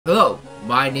Hello,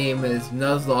 my name is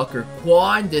Nuzlocke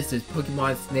Quan. This is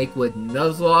Pokemon Snakewood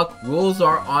Nuzlocke. Rules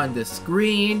are on the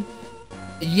screen.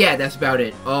 Yeah, that's about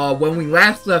it. When we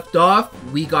last left off,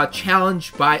 we got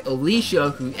challenged by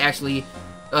Alicia, who actually,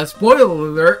 spoiler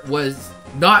alert, was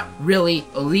not really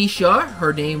Alicia.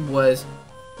 Her name was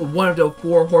one of the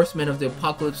 4 horsemen of the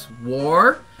Apocalypse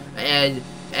War, and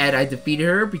I defeated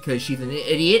her because she's an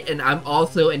idiot, and I'm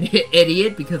also an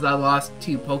idiot because I lost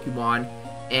 2 Pokemon,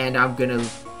 and I'm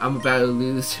about to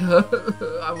lose. I'm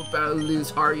about to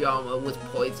lose Hariyama with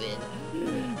poison.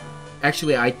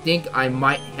 Actually, I think I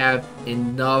might have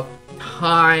enough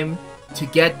time to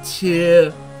get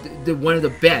to one of the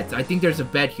beds. I think there's a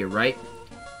bed here, right?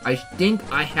 I think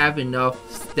I have enough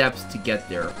steps to get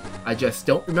there. I just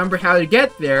don't remember how to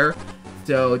get there.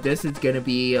 So this is gonna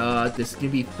be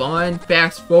fun.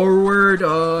 Fast forward,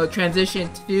 transition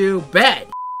to bed.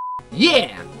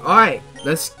 Yeah. All right.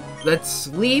 Let's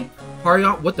sleep.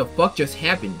 Hariyama, what the fuck just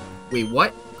happened? Wait,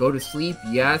 what? Go to sleep?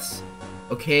 Yes.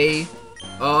 Okay.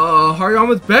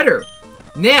 Hariyama's better.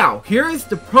 Now, here's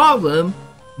the problem.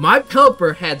 My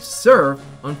Pelipper had surf.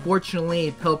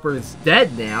 Unfortunately, Pelipper is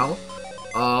dead now.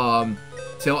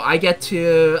 So I get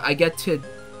to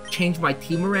change my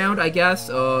team around, I guess.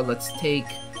 Let's take...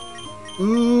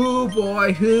 Ooh,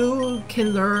 boy, who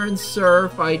can learn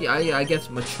surf? I guess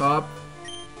Machop.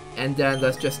 And then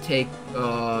let's just take,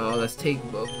 oh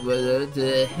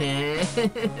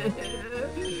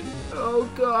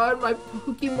god, my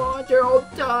Pokemon, they're all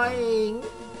dying.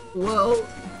 Well,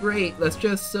 great, let's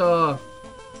just,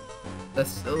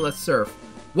 let's surf.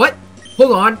 What?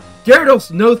 Hold on,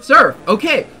 Gyarados, no surf.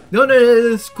 Okay, no,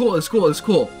 it's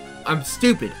cool. I'm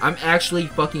stupid. I'm actually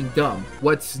fucking dumb.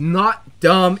 What's not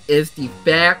dumb is the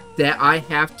fact that I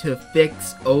have to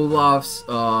fix Olaf's,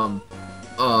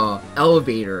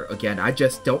 elevator again. I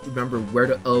just don't remember where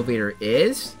the elevator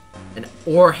is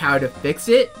or how to fix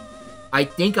it. I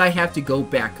think I have to go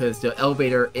back because the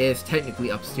elevator is technically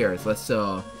upstairs. Let's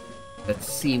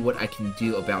see what I can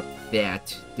do about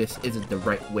that. This isn't the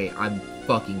right way. I'm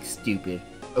fucking stupid.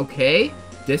 Okay,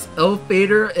 this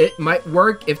elevator, it might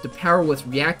work if the power was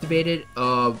reactivated.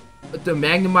 The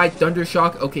Magnemite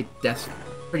Thundershock. Okay, that's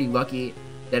pretty lucky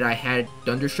that I had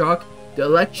Thundershock. The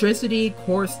electricity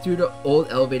coursed through the old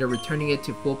elevator, returning it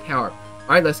to full power.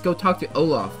 Alright, let's go talk to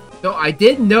Olaf. So I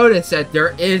did notice that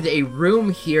there is a room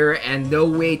here and no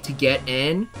way to get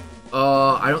in.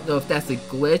 I don't know if that's a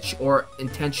glitch or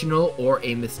intentional or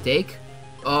a mistake.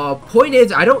 Point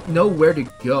is, I don't know where to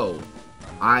go.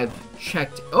 I've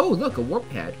checked... Oh, look, a warp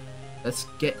pad. Let's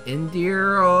get in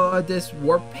there, this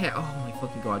warp pad. Oh my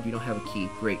fucking god, you don't have a key.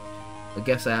 Great. I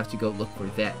guess I have to go look for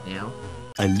that now.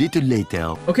 A little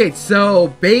later. Okay,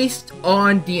 so based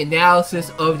on the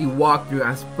analysis of the walkthrough,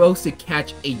 I'm supposed to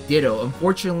catch a Ditto.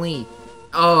 Unfortunately,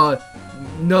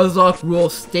 Nuzlocke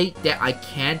rules state that I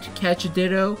can't catch a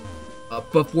Ditto.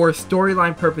 But for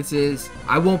storyline purposes,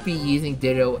 I won't be using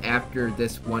Ditto after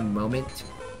this one moment.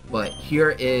 But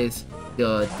here is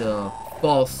the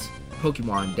false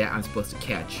Pokemon that I'm supposed to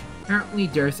catch. Apparently,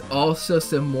 there's also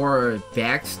some more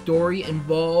backstory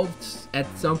involved at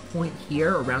some point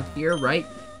here, around here, right?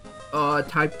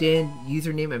 Typed in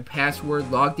username and password,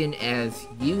 logged in as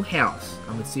U-House.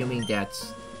 I'm assuming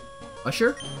that's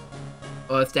Usher?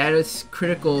 Status,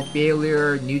 critical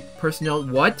failure, new personnel,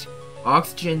 what?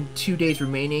 Oxygen, 2 days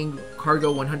remaining,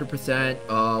 cargo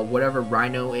 100%, whatever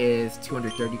Rhino is,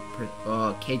 230,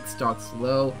 cake stocks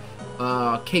low.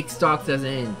 Cake stocks as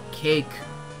in cake.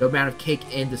 The amount of cake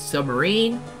in the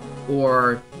submarine,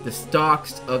 or the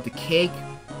stocks of the cake.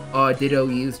 Ditto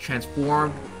use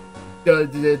transformed.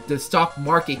 The stock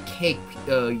market cake.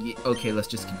 Okay, let's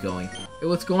just keep going. Hey,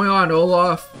 what's going on,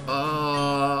 Olaf?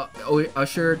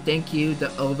 Usher, thank you. The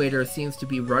elevator seems to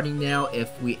be running now.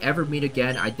 If we ever meet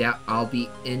again, I doubt I'll be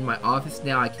in my office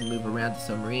now. I can move around the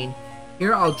submarine.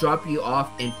 Here, I'll drop you off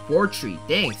in Fortree.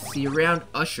 Thanks. See you around,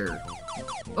 Usher.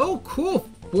 Oh, cool.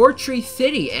 Fortree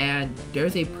City, and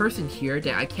there's a person here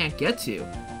that I can't get to.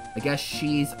 I guess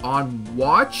she's on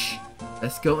watch.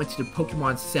 Let's go into the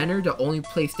Pokemon Center, the only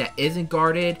place that isn't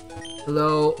guarded.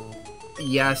 Hello?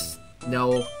 Yes.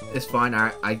 No. It's fine.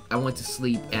 I went to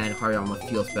sleep and Hariyama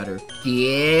feels better.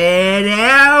 Get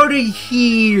out of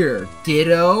here,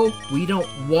 Ditto. We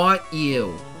don't want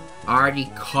you. I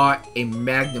already caught a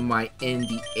Magnemite in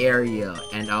the area,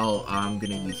 and I'm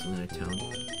gonna use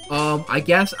Lunatone. I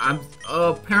guess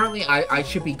apparently I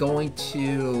should be going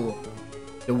to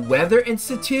the Weather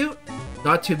Institute.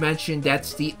 Not to mention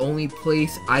that's the only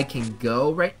place I can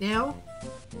go right now.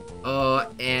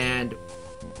 And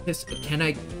can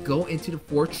I go into the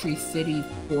Fortree City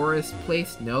Forest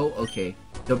place? No? Okay.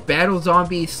 The battle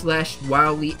zombie slashed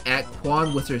wildly at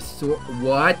Quan with her sword.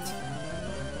 What?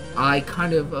 I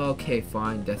kind of... Okay,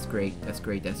 fine. That's great. That's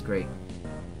great. That's great.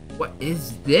 What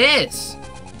is this?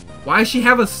 Why does she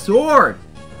have a sword?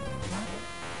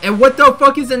 And what the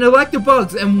fuck is an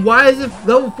Electabuzz? And why is it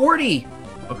level 40?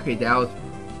 Okay, that was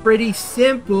pretty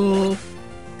simple.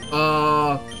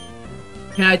 Can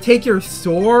I take your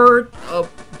sword?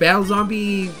 Battle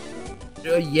zombie...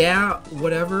 yeah,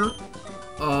 whatever.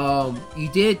 You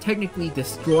did technically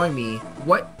destroy me.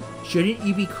 What? Shouldn't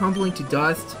you be crumbling to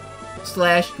dust?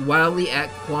 Slashed wildly at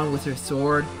Quan with her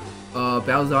sword.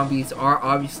 Battle zombies are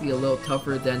obviously a little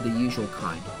tougher than the usual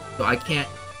kind. So I can't...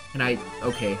 Can I...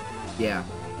 Okay, yeah.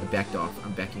 I backed off.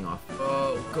 I'm backing off.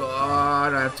 Oh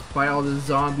god, I have to fight all the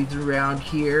zombies around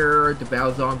here. The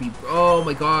battle zombie... Oh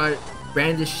my god.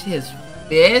 Brandish his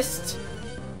fist?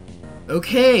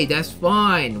 Okay, that's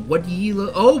fine. What do you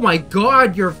look... Oh my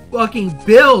god, you're fucking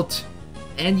built!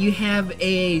 And you have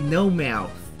a no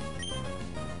mouth.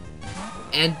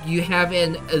 And you have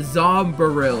a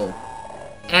Zombaril.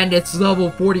 And it's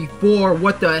level 44.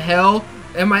 What the hell?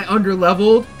 Am I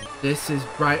under-leveled? This is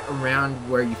right around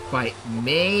where you fight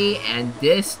May. And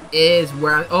this is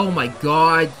where I'm... Oh my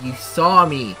god, you saw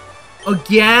me.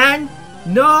 Again?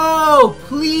 No!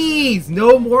 Please!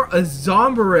 No more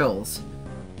Zombarils.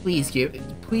 Please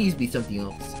be something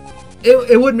else.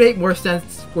 It would make more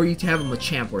sense for you to have a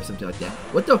Machamp or something like that.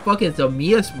 What the fuck is a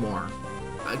Miasmar?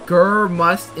 Grr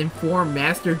must inform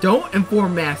Master. Don't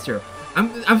inform Master.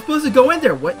 I'm supposed to go in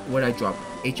there. What would I drop?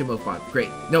 HMO5. Great.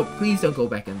 No, please don't go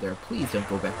back in there. Please don't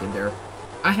go back in there.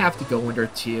 I have to go in there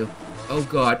too. Oh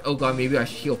god. Oh god. Maybe I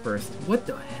should heal first. What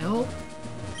the hell?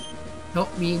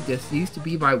 Help me. This used to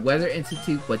be my weather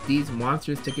institute, but these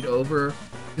monsters took it over.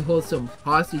 You hold some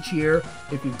hostage here.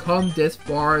 If you come this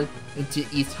far into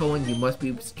East Hoenn, you must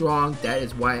be strong. That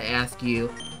is why I ask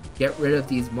you. Get rid of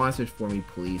these monsters for me,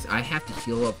 please. I have to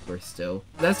heal up first, though.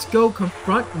 Let's go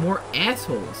confront more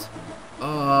assholes.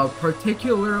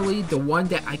 Particularly the one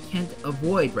that I can't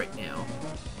avoid right now.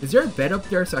 Is there a bed up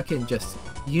there so I can just,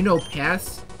 you know,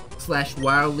 pass /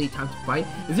 wildly time to fight?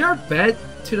 Is there a bed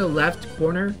to the left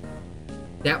corner?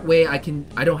 That way I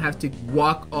don't have to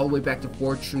walk all the way back to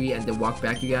Fort Tree and then walk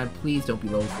back again. Please don't be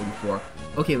level 44.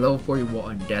 Okay, level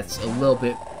 41. That's a little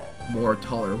bit more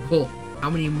tolerable. How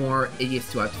many more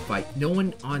idiots do I have to fight? No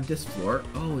one on this floor?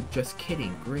 Oh, just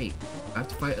kidding. Great. I have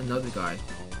to fight another guy.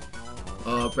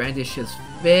 Brandish his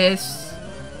fist.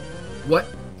 What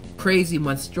crazy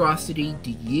monstrosity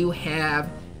do you have?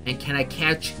 And can I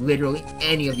catch literally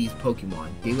any of these Pokemon?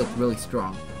 They look really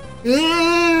strong.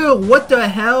 Ew! What the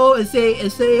hell? It's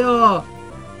a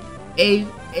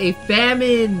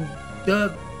famine.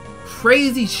 The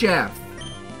crazy chef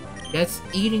that's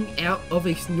eating out of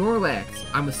a Snorlax,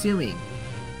 I'm assuming.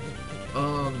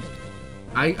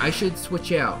 I should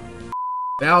switch out.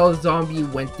 Battle zombie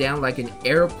went down like an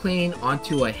airplane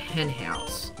onto a hen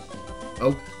house.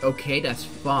 Oh, okay, that's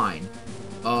fine.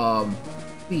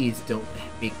 Please don't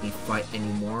make me fight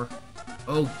anymore.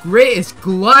 Oh, great, it's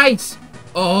Glice!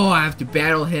 Oh, I have to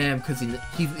battle him because he's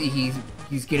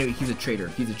a traitor.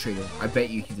 He's a traitor. I bet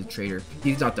you he's a traitor.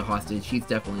 He's not the hostage. He's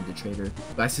definitely the traitor.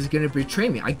 Glice is gonna betray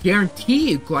me. I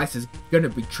guarantee you Glice is gonna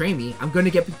betray me. I'm gonna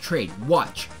get betrayed.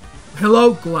 Watch.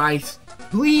 Hello, Glice.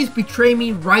 Please betray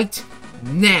me right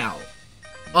now.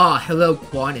 Hello,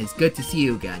 Quan. It's good to see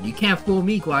you again. You can't fool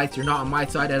me, Glice. You're not on my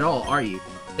side at all, are you?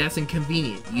 That's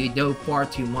inconvenient. You know far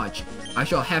too much. I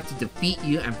shall have to defeat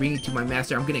you and bring you to my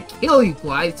master. I'm gonna kill you,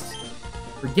 Glice.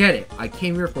 Forget it. I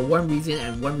came here for one reason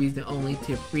and one reason only,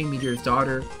 to free Meteor's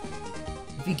daughter.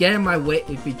 If you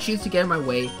choose to get in my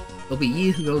way, it'll be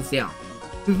you who goes down.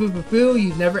 Foo,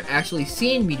 you've never actually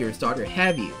seen Meteor's daughter,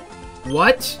 have you?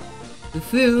 What?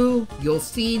 Foo, you'll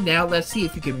see. Now let's see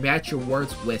if you can match your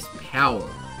words with power.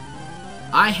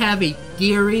 I have a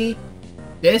theory.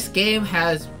 This game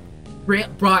has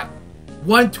brought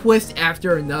one twist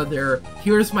after another.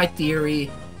 Here's my theory.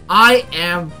 I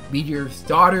am Meteor's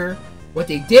daughter. What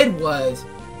they did was,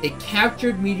 they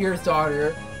captured Meteor's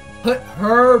daughter, put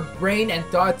her brain and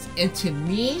thoughts into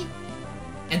me,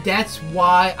 and that's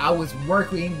why I was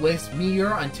working with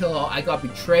Meteor until I got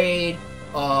betrayed,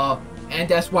 and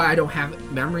that's why I don't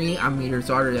have memory. I'm Meteor's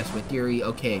daughter, that's my theory.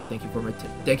 Okay, thank you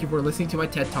for listening to my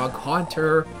TED Talk.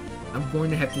 Haunter, I'm going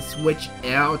to have to switch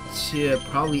out to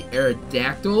probably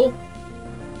Aerodactyl,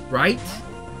 right?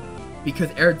 Because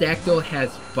Aerodactyl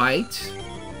has Bite.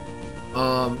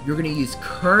 You're gonna use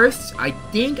Curse. I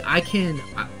think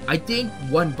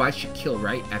one bite should kill,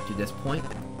 right? After this point.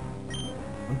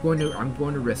 I'm going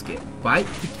to risk it. Bite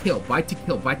to kill, bite to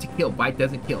kill, bite to kill, bite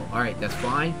doesn't kill. Alright, that's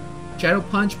fine. Shadow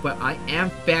Punch, but I am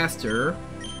faster.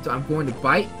 So I'm going to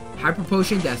bite. Hyper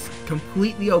Potion, that's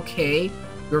completely okay.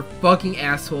 You're a fucking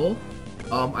asshole.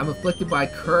 I'm afflicted by a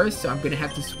curse, so I'm gonna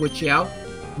have to switch out.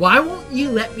 Why won't you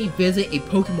let me visit a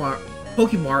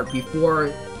Pokemon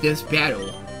before this battle?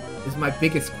 Is my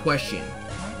biggest question.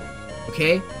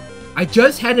 Okay? I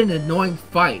just had an annoying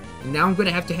fight, and now I'm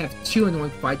gonna have to have 2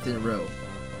 annoying fights in a row.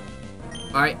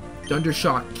 Alright,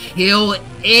 Thundershock, kill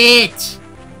it!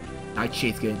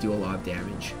 Nightshade's gonna do a lot of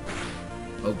damage.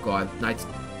 Oh god,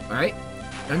 alright.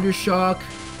 Thundershock.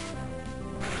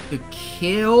 To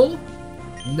kill.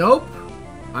 Nope.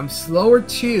 I'm slower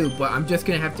too, but I'm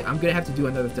gonna have to do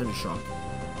another Thundershock.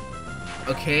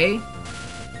 Okay.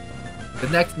 The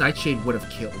next Nightshade would have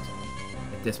killed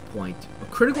at this point. A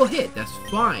critical hit, that's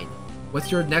fine.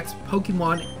 What's your next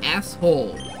Pokemon,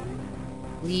 asshole?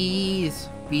 Please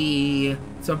be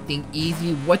something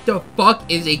easy. What the fuck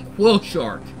is a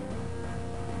Quillshark?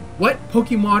 What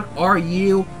Pokemon are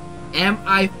you? Am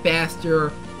I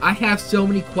faster? I have so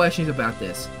many questions about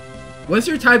this. What's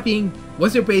your typing?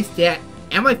 What's your base stat?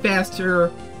 Am I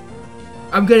faster?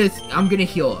 I'm gonna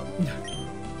heal up.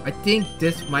 I think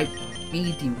this might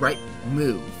be the right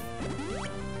move.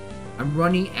 I'm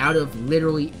running out of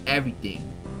literally everything.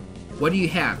 What do you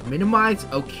have? Minimize?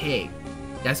 Okay.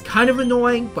 That's kind of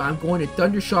annoying, but I'm going to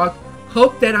Thundershock.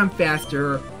 Hope that I'm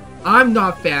faster. I'm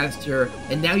not faster.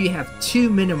 And now you have 2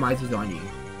 minimizes on you.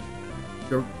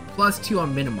 You're +2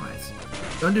 on minimize.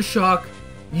 Thundershock,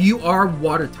 you are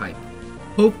water type.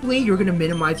 Hopefully you're going to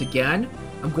minimize again.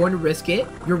 I'm going to risk it.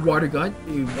 Your water gun.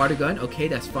 Okay,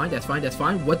 that's fine.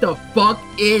 What the fuck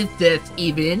is this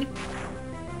even?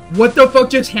 What the fuck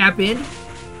just happened?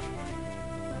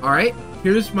 Alright,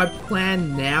 here's my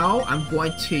plan now. I'm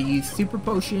going to use Super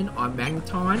Potion on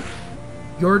Magneton.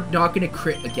 You're not going to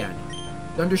crit again.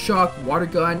 Thundershock, water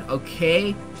gun,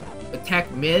 okay.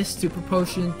 Attack miss, Super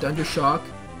Potion, Thundershock.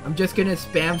 I'm just going to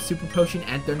spam Super Potion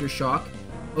and Thundershock.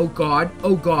 Oh god,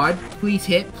 please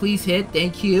hit,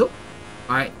 thank you.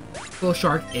 Alright,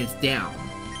 Quillshark is down.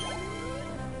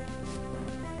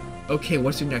 Okay,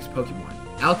 what's your next Pokemon?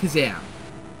 Alakazam.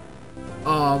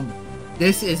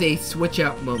 This is a switch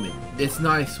out moment. It's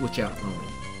not a switch out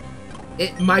moment.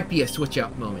 It might be a switch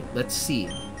out moment. Let's see.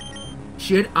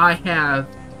 Should I have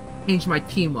changed my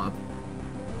team up?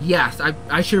 Yes,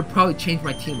 I should have probably changed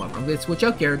my team up. I'm going to switch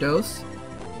out Gyarados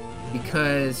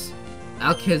because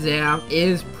Alakazam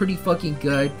is pretty fucking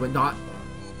good, but not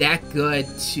that good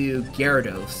to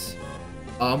Gyarados.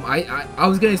 I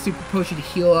was gonna Super Potion to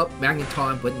heal up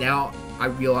Magneton, but now I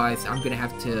realize I'm gonna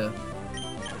have to.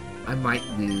 I might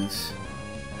lose.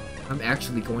 I'm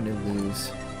actually going to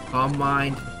lose. Calm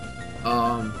Mind.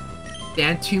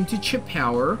 Stand Tomb to Chip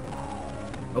Power.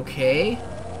 Okay.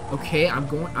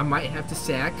 I might have to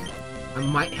sack.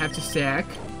 I'm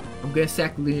gonna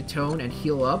sack Lunatone and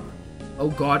heal up. Oh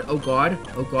god,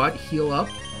 heal up.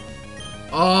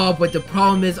 Oh, but the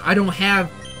problem is I don't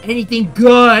have anything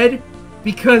good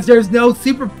because there's no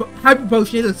Hyper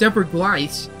Potion except for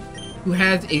Glyce, who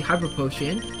has a Hyper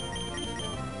Potion.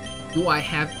 Do I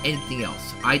have anything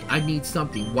else? I need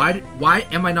something. Why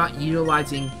am I not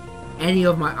utilizing any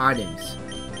of my items?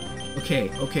 Okay.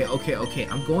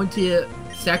 I'm going to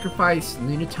sacrifice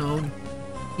Lunatone.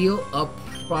 Heal up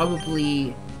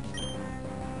probably.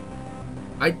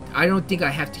 I don't think I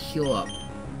have to heal up.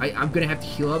 I'm gonna have to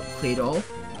heal up Claydol.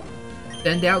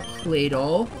 Send out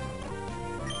Claydol.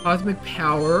 Cosmic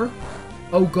Power.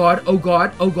 Oh god,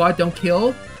 don't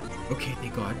kill. Okay,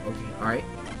 thank god. Okay, alright.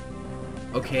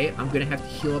 Okay, I'm gonna have to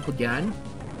heal up again.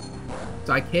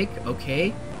 Psychic,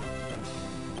 okay.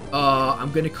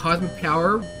 I'm gonna Cosmic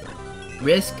Power.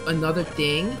 Risk another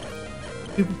thing.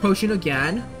 Super Potion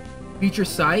again. Future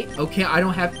Sight. Okay, I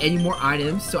don't have any more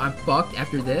items, so I'm fucked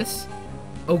after this.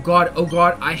 Oh god,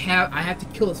 I have to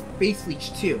kill his Face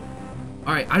Leech too.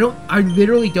 Alright, I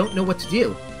literally don't know what to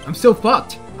do. I'm so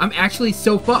fucked. I'm actually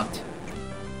so fucked.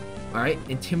 Alright,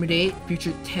 Intimidate,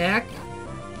 Future Attack.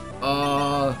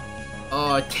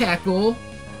 Tackle.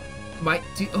 Might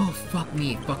do, oh, fuck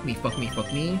me.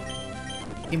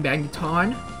 In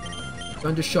Magneton.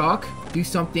 Thundershock, do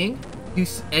something. Do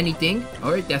anything.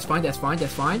 Alright, that's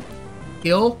fine.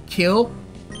 Kill.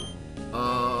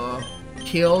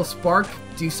 Kill, Spark,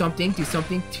 do something,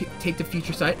 take the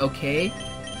Future Sight, okay.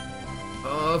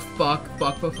 Fuck.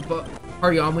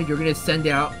 Hariyama, you're gonna send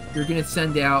out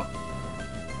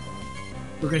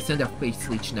Face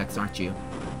Leech next, aren't you?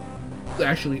 You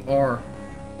actually are.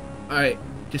 Alright,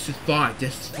 this is fine.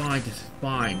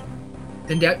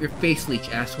 Send out your Face Leech,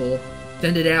 asshole.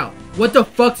 Send it out. What the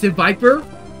fuck's a Viper?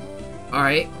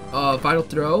 Alright, Vital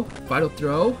Throw.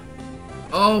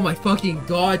 Oh my fucking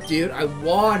god, dude. I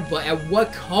won, but at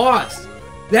what cost?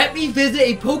 Let me visit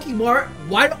a Pokemon.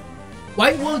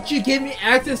 Why won't you give me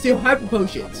access to Hyper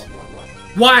Potions?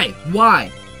 Why?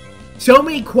 Why? So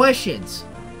many questions.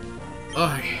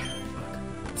 Alright.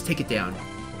 Let's take it down.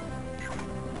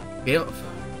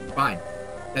 Fine.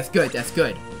 That's good, that's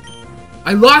good.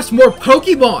 I lost more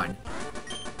Pokemon!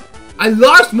 I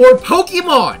lost more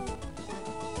Pokemon!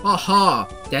 Haha,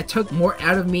 that took more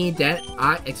out of me than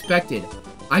I expected.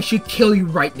 I should kill you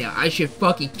right now. I should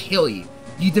fucking kill you.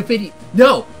 You defeated—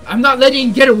 No! I'm not letting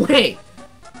you get away!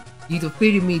 You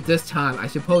defeated me this time. I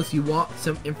suppose you want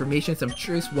some information, some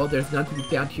truths? Well, there's none to be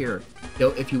found here.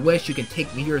 Though, if you wish, you can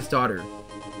take Meteor's daughter.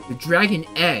 The Dragon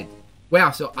Egg.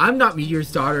 Wow, so I'm not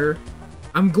Meteor's daughter.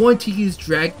 I'm going to use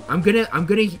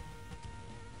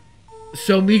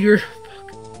So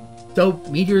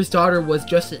Meteor's daughter was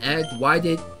just an egg. Why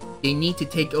did they need to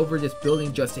take over this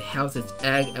building just to house its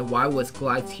egg? And why was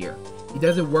Glides here? He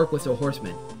doesn't work with the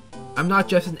horsemen. I'm not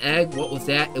just an egg. What was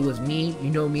that? It was me. You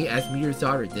know me as Meteor's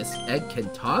daughter. This egg can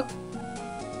talk?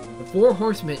 The 4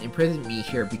 horsemen imprisoned me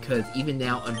here because even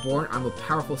now, unborn, I'm a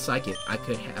powerful psychic. I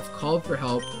could have called for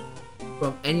help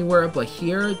from anywhere, but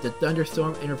here, the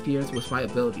thunderstorm interferes with my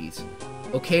abilities.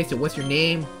 Okay, so what's your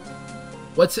name?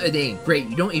 What's a name? Great,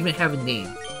 you don't even have a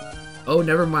name. Oh,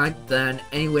 never mind then.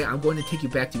 Anyway, I'm going to take you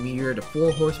back to Meteor. The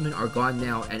 4 horsemen are gone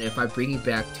now, and if I bring you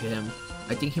back to him,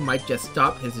 I think he might just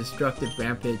stop his destructive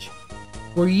rampage.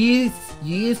 For you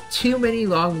used too many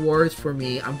long words for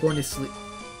me. I'm going to sleep.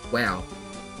 Wow.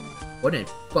 What a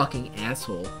fucking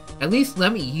asshole. At least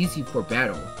let me use you for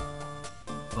battle.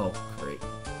 Oh, great.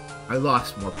 I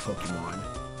lost more Pokemon.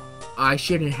 I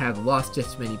shouldn't have lost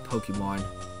this many Pokemon.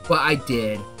 But I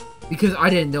did. Because I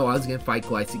didn't know I was gonna fight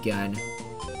Glice again.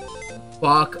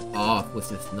 Fuck off with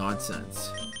this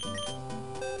nonsense.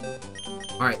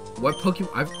 Alright, what Pokemon?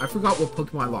 I forgot what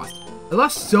Pokemon I lost. I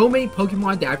lost so many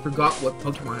Pokemon that I forgot what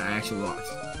Pokemon I actually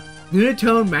lost.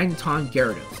 Lunatone, Magneton,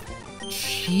 Gyarados.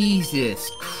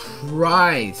 Jesus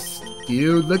Christ,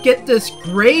 dude. Look at this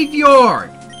graveyard!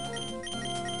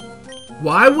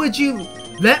 Why would you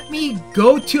let me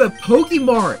go to a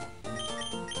Pokemon?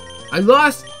 I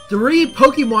lost 3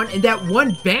 Pokemon in that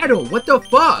one battle. What the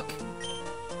fuck?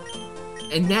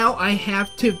 And now I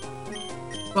have to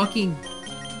fucking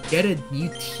get a new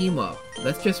team up.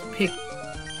 Let's just pick...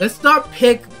 Let's not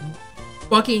pick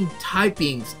fucking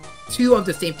typings. 2 of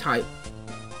the same type.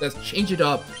 Let's change it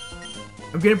up.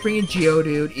 I'm gonna bring in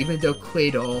Geodude, even though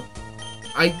Claydol.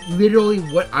 I literally,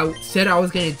 what I said I was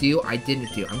gonna do, I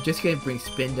didn't do. I'm just gonna bring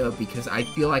Spinda because I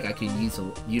feel like I can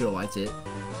utilize it.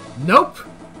 Nope!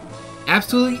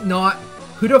 Absolutely not.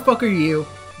 Who the fuck are you?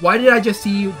 Why did I just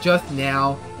see you just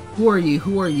now? Who are you?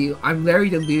 Who are you? I'm Larry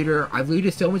the Looter. I've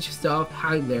looted so much stuff.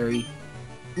 Hi, Larry.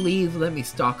 Please let me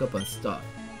stock up on stuff.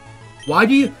 Why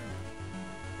do you...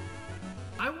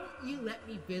 Why won't you let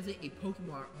me visit a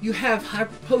Pokemon? You have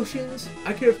Hyper Potions?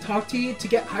 I could have talked to you to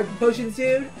get Hyper Potions,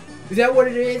 dude? Is that what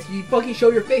it is? You fucking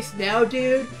show your face now,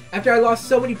 dude? After I lost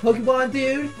so many Pokemon,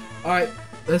 dude? Alright,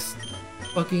 let's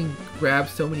fucking grab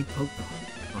so many Pokemon.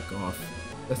 Fuck off.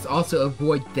 Let's also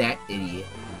avoid that idiot.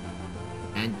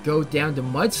 And go down the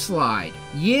mudslide.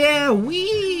 Yeah,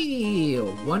 wee!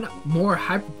 One more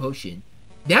Hyper Potion.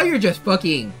 Now you're just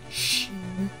fucking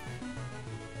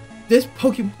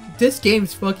This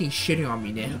game's fucking shitting on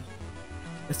me now.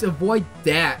 Let's avoid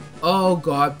that. Oh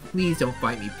god, please don't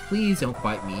fight me. Please don't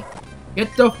fight me.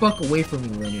 Get the fuck away from me,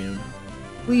 Linoone.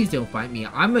 Please don't fight me.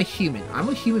 I'm a human. I'm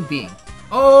a human being.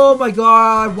 Oh my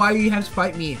god, why do you have to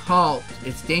fight me? Halt.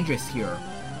 It's dangerous here.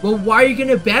 Well, why are you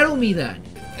gonna battle me then?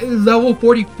 Level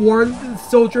 44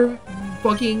 soldier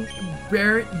fucking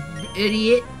bear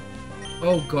idiot.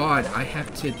 Oh god, I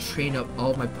have to train up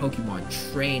all my Pokemon.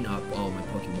 Train up all my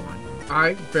Pokemon.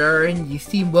 Alright, Baron, you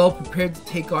seem well prepared to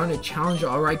take on a challenge.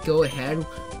 Alright, go ahead.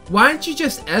 Why don't you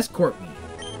just escort me?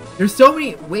 There's so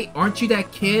many... Wait, aren't you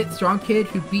that kid, strong kid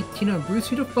who beat Tina and Bruce?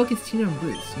 Who the fuck is Tina and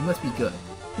Bruce? You must be good.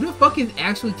 Who the fuck is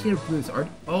actually Tina and Bruce?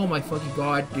 Oh my fucking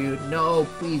god, dude. No,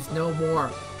 please, no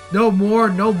more. No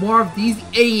more of these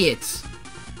idiots.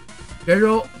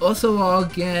 General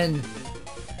Ocelot again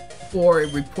for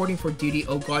reporting for duty.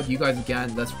 Oh god, you guys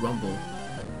again. Let's rumble.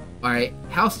 Alright,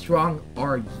 how strong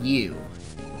are you?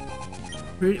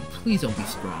 Please don't be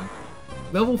strong.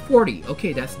 Level 40.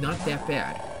 Okay, that's not that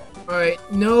bad. Alright,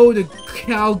 no, the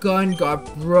Calgun got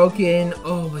broken.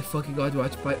 Oh my fucking god, do I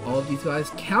have to fight all of these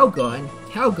guys?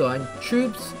 Calgun,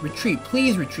 troops, retreat.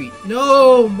 Please retreat.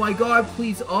 No, my god,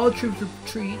 please, all troops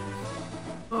retreat.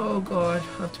 Oh god,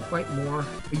 I have to fight more.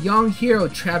 A young hero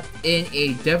trapped in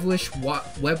a devilish web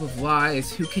of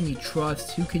lies. Who can you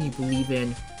trust? Who can you believe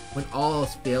in? When all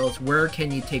else fails, where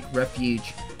can you take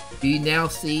refuge? Do you now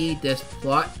see this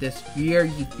plot, this fear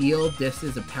you feel? This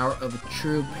is the power of a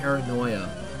true paranoia.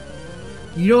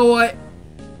 You know what?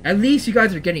 At least you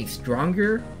guys are getting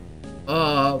stronger.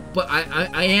 But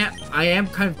I am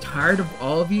kind of tired of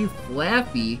all of you.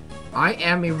 Flappy, I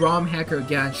am a ROM hacker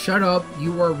again. Shut up.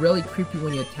 You were really creepy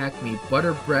when you attacked me.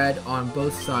 Butter bread on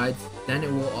both sides. Then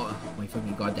it will. Oh my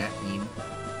fucking god, that meme.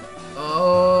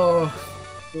 Oh,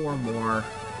 4 more.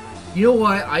 You know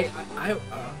what?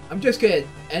 I'm just gonna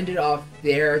end it off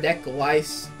there. That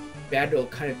Goliath battle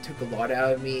kind of took a lot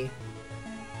out of me.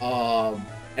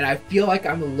 And I feel like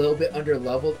I'm a little bit under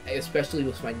leveled, especially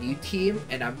with my new team.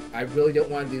 And I really don't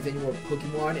want to lose any more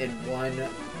Pokemon in one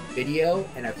video.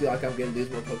 And I feel like I'm gonna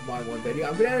lose more Pokemon in one video.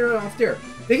 I'm gonna end it off there.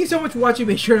 Thank you so much for watching.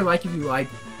 Make sure to like if you like.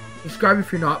 Subscribe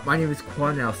if you're not. My name is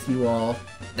Quan, and I'll see you all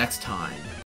next time.